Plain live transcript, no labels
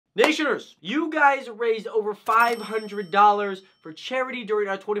Nationers, you guys raised over $500 for charity during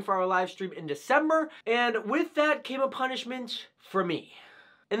our 24-hour live stream in December, and with that came a punishment for me.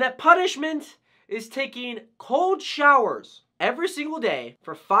 And that punishment is taking cold showers every single day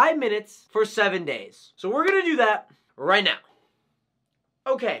for 5 minutes for 7 days. So we're gonna do that right now.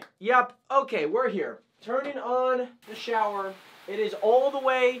 Okay, yep, okay, we're here. Turning on the shower. It is all the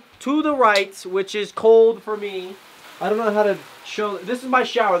way to the right, which is cold for me. I don't know how to show. This is my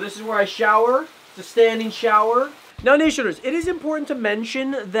shower. This is where I shower. It's a standing shower. Now, Nationers, it is important to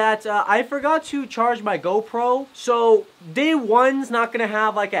mention that I forgot to charge my GoPro. So, day one's not going to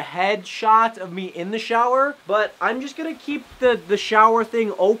have like a head shot of me in the shower. But I'm just going to keep the shower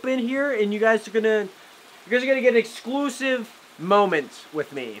thing open here. And you guys are going to get an exclusive moment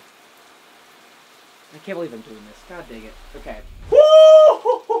with me. I can't believe I'm doing this. God dang it. Okay.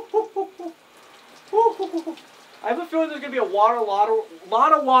 I have a feeling there's gonna be a lot of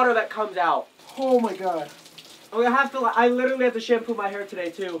water that comes out. Oh my god. I'm gonna have to, I literally have to shampoo my hair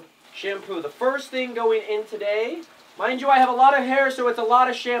today too. Shampoo, the first thing going in today. Mind you, I have a lot of hair, so it's a lot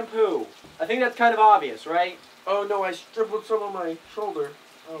of shampoo. I think that's kind of obvious, right? Oh no, I scribbled some on my shoulder.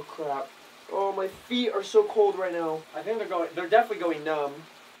 Oh crap. Oh, my feet are so cold right now. I think they're definitely going numb.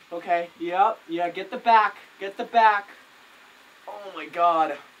 Okay, yep, yeah, get the back. Oh my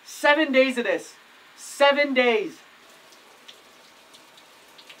god. 7 days of this. 7 days.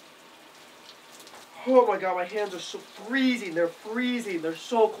 Oh my god, my hands are so freezing. They're freezing. They're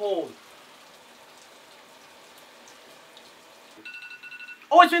so cold.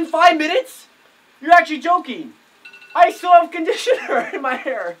 Oh, it's been 5 minutes? You're actually joking. I still have conditioner in my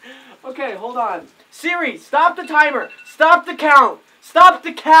hair. Okay, hold on. Siri, stop the timer. Stop the count. Stop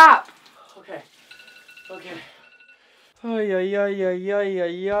the cap. Okay. Ay, ay, ay, ay, ay,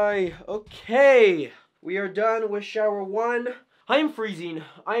 ay, ay. Okay. We are done with shower 1. I am freezing.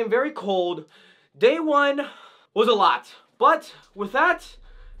 I am very cold. Day 1 was a lot. But with that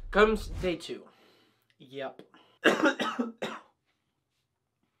comes day 2. Yep. I'm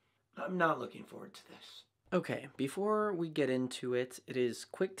not looking forward to this. Okay, before we get into it, it is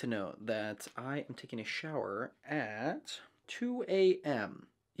quick to note that I am taking a shower at 2 a.m.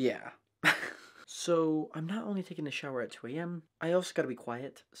 Yeah. So, I'm not only taking a shower at 2 a.m., I also gotta be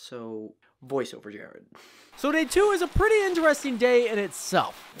quiet, so voiceover Jared. So day 2 is a pretty interesting day in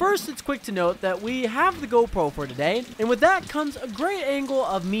itself. First, it's quick to note that we have the GoPro for today, and with that comes a great angle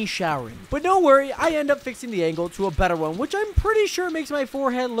of me showering. But don't worry, I end up fixing the angle to a better one, which I'm pretty sure makes my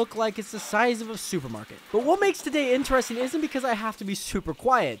forehead look like it's the size of a supermarket. But what makes today interesting isn't because I have to be super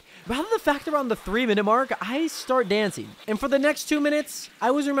quiet. Rather the fact around the 3-minute mark, I start dancing. And for the next 2 minutes,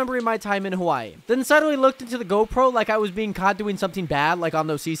 I was remembering my time in Hawaii. Then suddenly looked into the GoPro like I was being caught doing something bad, like on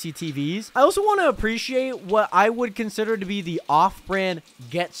those CCTVs. I also want to appreciate what I would consider to be the off-brand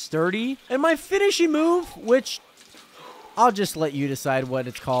Get Sturdy. And my finishing move, which I'll just let you decide what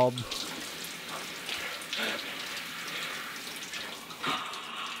it's called.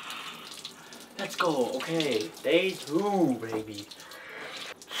 Let's go. Okay. Day 2, baby.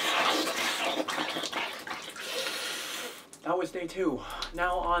 That was day 2.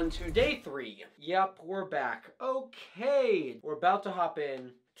 Now on to day 3. Yep, we're back. Okay, we're about to hop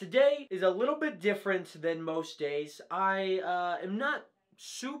in. Today is a little bit different than most days. I am not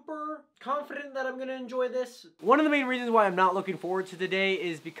super confident that I'm going to enjoy this. One of the main reasons why I'm not looking forward to today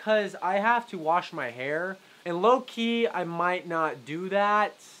is because I have to wash my hair. And low-key, I might not do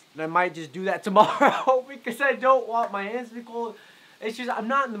that. And I might just do that tomorrow because I don't want my hands to be cold. It's just, I'm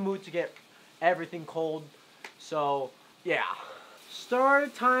not in the mood to get everything cold. So, yeah. Start a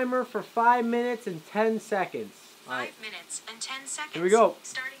timer for 5 minutes and 10 seconds. 5 minutes and 10 seconds. Here we go.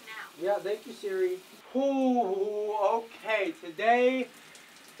 Starting now. Yeah, thank you, Siri. Ooh, okay. Today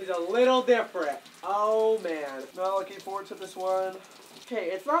is a little different. Oh, man. Not looking forward to this one. Okay,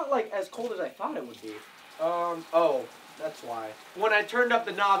 it's not like as cold as I thought it would be. Oh, that's why. When I turned up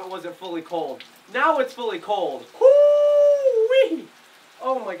the knob, it wasn't fully cold. Now it's fully cold. Woo-wee!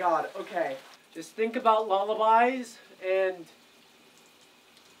 Oh my god, okay. Just think about lullabies and,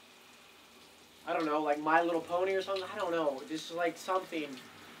 I don't know, like My Little Pony or something. I don't know, just like something.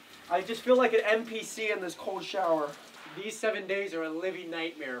 I just feel like an NPC in this cold shower. These 7 days are a living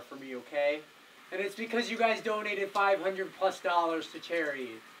nightmare for me, okay? And it's because you guys donated $500+ to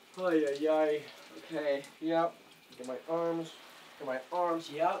charity. Ay, ay, ay. Okay, yep. Get my arms. Get my arms.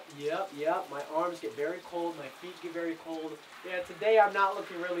 Yep. My arms get very cold. My feet get very cold. Yeah, today I'm not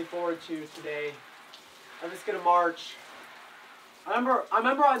looking really forward to today. I'm just gonna march. I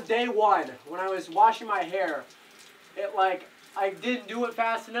remember on day 1 when I was washing my hair, I didn't do it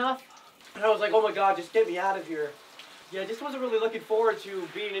fast enough. And I was like, oh my god, just get me out of here. Yeah, I just wasn't really looking forward to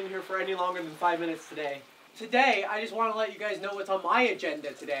being in here for any longer than 5 minutes today. Today, I just want to let you guys know what's on my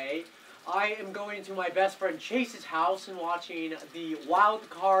agenda today. I am going to my best friend Chase's house and watching the wild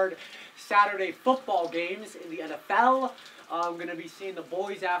card Saturday football games in the NFL. I'm going to be seeing the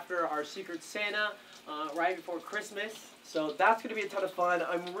boys after our Secret Santa right before Christmas. So that's going to be a ton of fun.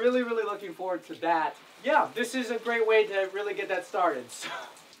 I'm really, really looking forward to that. Yeah, this is a great way to really get that started. So.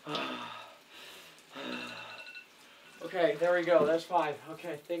 Okay, there we go. That's fine.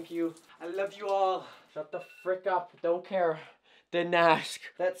 Okay, thank you. I love you all. Shut the frick up. Don't care. Didn't ask.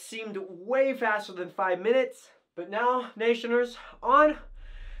 That seemed way faster than 5 minutes. But now, Nationers, on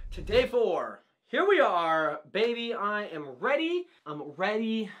to day 4. Here we are, baby. I am ready. I'm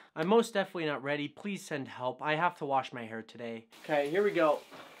ready. I'm most definitely not ready. Please send help. I have to wash my hair today. Okay, here we go.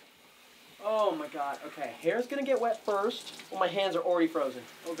 Oh my god. Okay, hair's gonna get wet first. Oh, my hands are already frozen.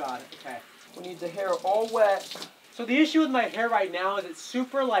 Oh god. Okay. We need the hair all wet. So the issue with my hair right now is it's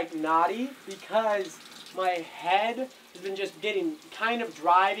super like knotty because my head has been just getting kind of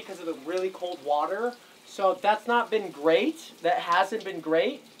dry because of the really cold water. So that's not been great. That hasn't been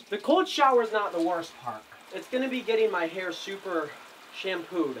great. The cold shower is not the worst part. It's going to be getting my hair super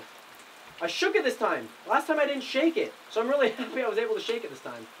shampooed. I shook it this time. Last time I didn't shake it. So I'm really happy I was able to shake it this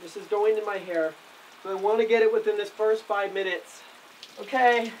time. This is going in my hair. So I want to get it within this first 5 minutes.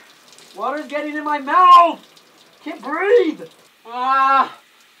 Okay. Water's getting in my mouth. Can't breathe.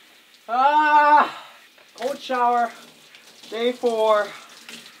 Cold shower. Day 4.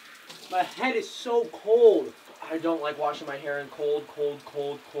 My head is so cold. I don't like washing my hair in cold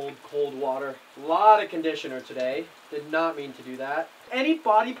water. A lot of conditioner today. Did not mean to do that. Any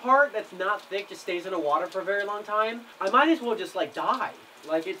body part that's not thick just stays in the water for a very long time. I might as well just like die.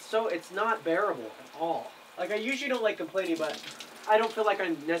 Like it's not bearable at all. Like I usually don't like complaining, but I don't feel like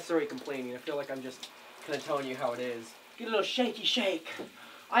I'm necessarily complaining. I feel like I'm just kind of telling you how it is. Get a little shaky shake.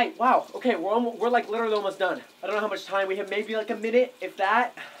 Wow, okay, we're like literally almost done. I don't know how much time we have, maybe like a minute, if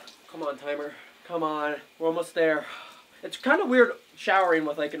that. Come on, timer. Come on, we're almost there. It's kind of weird showering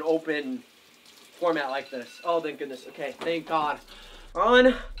with like an open format like this. Oh, thank goodness. Okay, thank God.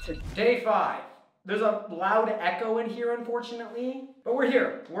 On to day 5. There's a loud echo in here, unfortunately, but we're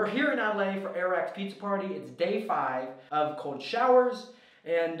here. We're here in LA for Airrack's Pizza Party. It's day 5 of cold showers,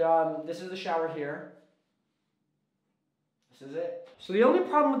 and this is the shower here. This is it. So the only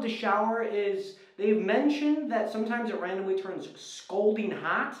problem with the shower is they've mentioned that sometimes it randomly turns scalding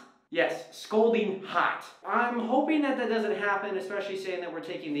hot. Yes, scalding hot. I'm hoping that that doesn't happen, especially saying that we're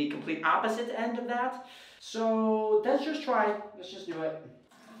taking the complete opposite end of that. So let's just try. Let's just do it.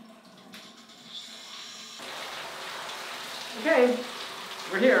 Okay,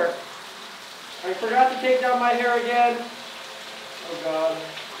 we're here. I forgot to take down my hair again. Oh God.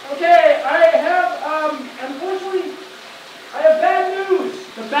 Okay, I have, unfortunately, I have bad news.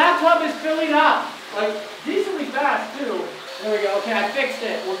 The bathtub is filling up, like decently fast too. There we go, okay, I fixed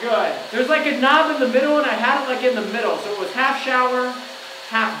it, we're good. There's like a knob in the middle and I had it like in the middle, so it was half shower,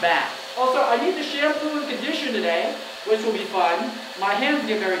 half bath. Also, I need to shampoo and condition today, which will be fun. My hands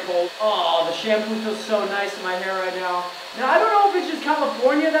get very cold. Oh, the shampoo feels so nice in my hair right now. Now, I don't know if it's just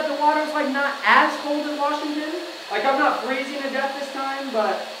California that the water's like not as cold as Washington. Like I'm not freezing to death this time,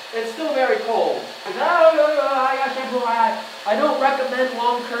 but it's still very cold. I got shampoo. I don't recommend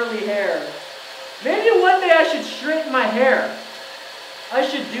long curly hair. Maybe one day I should straighten my hair. I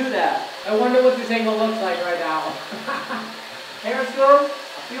should do that. I wonder what this angle looks like right now. Hair's good.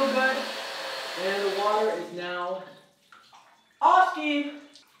 I feel good. And the water is now off-key.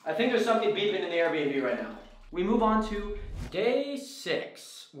 I think there's something beeping in the Airbnb right now. We move on to day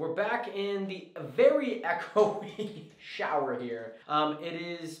 6. We're back in the very echoey shower here. It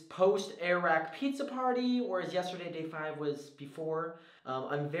is post Airrack Pizza Party, whereas yesterday, day 5, was before.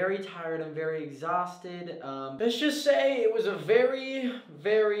 I'm very tired, I'm very exhausted. Let's just say it was a very,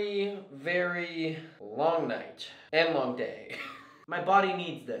 very, very long night and long day. My body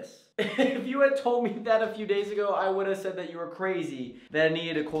needs this. If you had told me that a few days ago, I would have said that you were crazy, that I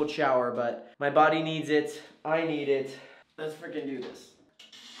needed a cold shower, but my body needs it, I need it. Let's freaking do this.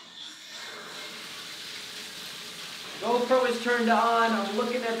 GoPro is turned on. I'm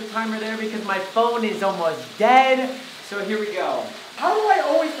looking at the timer there because my phone is almost dead. So here we go. How do I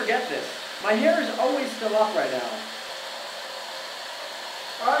always forget this? My hair is always still up right now.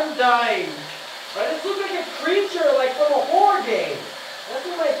 I'm dying. I just look like a creature, like from a horror game. That's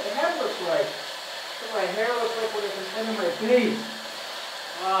what my head looks like. That's what my hair looks like when it's in front of my face.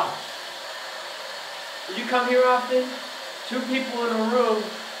 Ah. You come here often? 2 people in a room.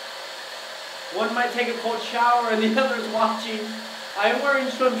 One might take a cold shower and the other is watching I am wearing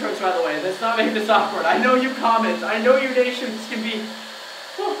swim trunks, by the way. Let's not make this awkward. I know you comment. I know your day shifts can be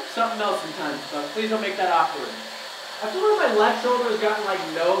something else sometimes, but please don't make that awkward. I feel like my left shoulder has gotten like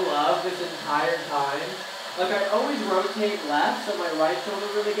no love this entire time. Like I always rotate left, so my right shoulder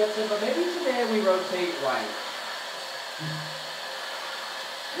really gets it, but maybe today we rotate right.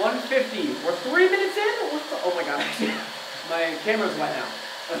 150. We're 3 minutes in? Oh my god. My camera's wet now.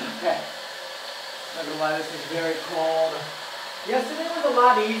 Okay. Not gonna lie, this is very cold. Yesterday was a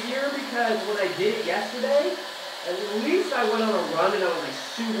lot easier because when I did it yesterday, at least I went on a run and I was like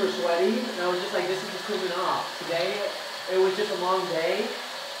super sweaty. And I was just like, this is just cooling off. Today, it was just a long day.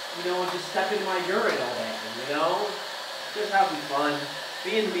 You know, I'm just stuck in my urine all day, you know? Just having fun.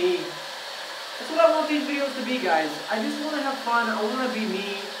 Being me. That's what I want these videos to be, guys. I just want to have fun. I want to be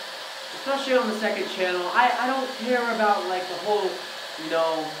me. Especially on the second channel. I don't care about like the whole, you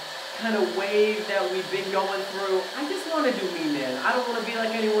know, kind of wave that we've been going through. I just want to do me, man. I don't want to be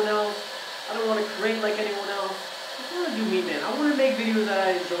like anyone else. I don't want to create like anyone else. I just want to do me, man. I want to make videos that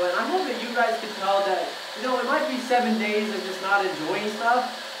I enjoy. And I hope that you guys can tell that, you know, it might be 7 days of just not enjoying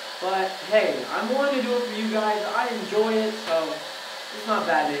stuff. But hey, I'm willing to do it for you guys. I enjoy it, so it's not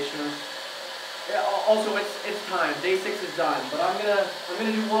bad, nationers. Yeah, also, it's time. Day 6 is done, but I'm gonna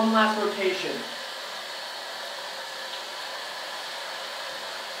do one last rotation.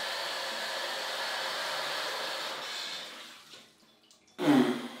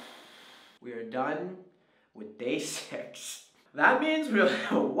 We are done with day 6. That means we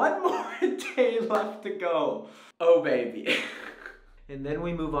have one more day left to go. Oh baby. And then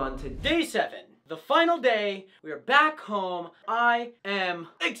we move on to day 7. The final day, we are back home. I am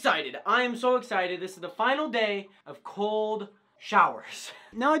excited. I am so excited. This is the final day of cold showers.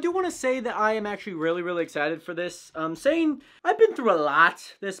 Now, I do want to say that I am actually really excited for this. Saying I've been through a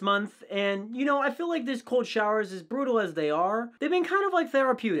lot this month, and you know, I feel like these cold showers, as brutal as they are, they've been kind of like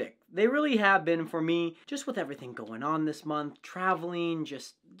therapeutic. They really have been for me, just with everything going on this month, traveling,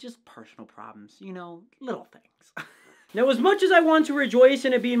 just personal problems, you know, little things. Now, as much as I want to rejoice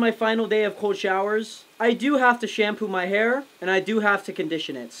in it being my final day of cold showers, I do have to shampoo my hair, and I do have to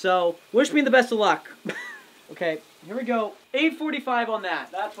condition it. So, wish me the best of luck. Okay, here we go. 8:45 on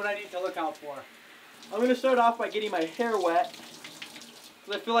that. That's what I need to look out for. I'm going to start off by getting my hair wet,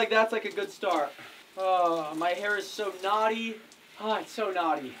 because I feel like that's like a good start. Oh, my hair is so naughty. Oh, it's so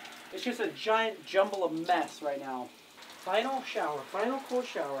naughty. It's just a giant jumble of mess right now. Final shower, final cold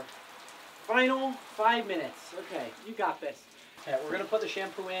shower. Final 5 minutes. Okay, you got this. Okay, we're going to put the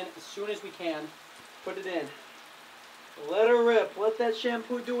shampoo in as soon as we can. Put it in. Let her rip. Let that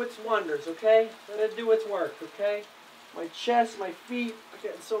shampoo do its wonders, okay? Let it do its work, okay? My chest, my feet are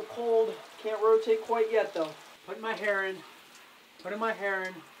getting so cold. Can't rotate quite yet, though. Putting my hair in. Putting my hair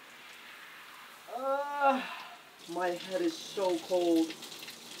in. My head is so cold.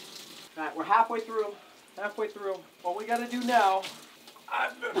 Alright, we're halfway through. Halfway through. What we got to do now...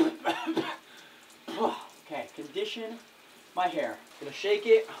 Okay, condition my hair. Gonna shake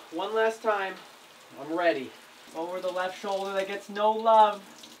it one last time. I'm ready. Over the left shoulder that gets no love.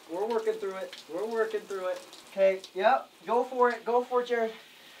 We're working through it. We're working through it. Okay, yep. Go for it. Go for it, Jared.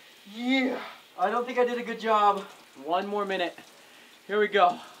 Yeah. I don't think I did a good job. 1 more minute. Here we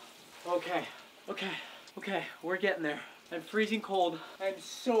go. Okay. Okay. Okay. We're getting there. I'm freezing cold. I'm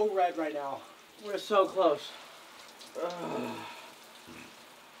so red right now. We're so close. Ugh.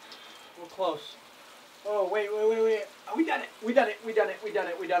 We're close. Oh, wait. Oh, we done it. We done it.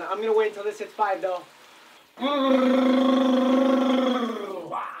 I'm going to wait until this hits 5, though.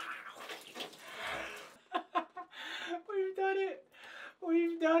 We've done it.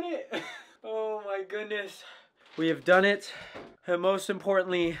 We've done it. Oh, my goodness. We have done it. And most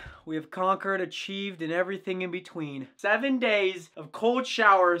importantly, we have conquered, achieved, and everything in between. 7 days of cold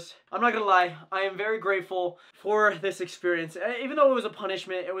showers. I'm not gonna lie, I am very grateful for this experience. Even though it was a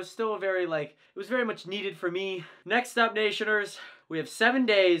punishment, it was still very it was very much needed for me. Next up, Nationers, we have 7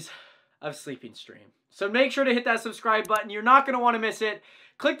 days of sleeping stream. So make sure to hit that subscribe button. You're not gonna wanna miss it.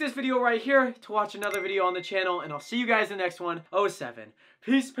 Click this video right here to watch another video on the channel, and I'll see you guys in the next one. 07.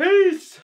 Peace.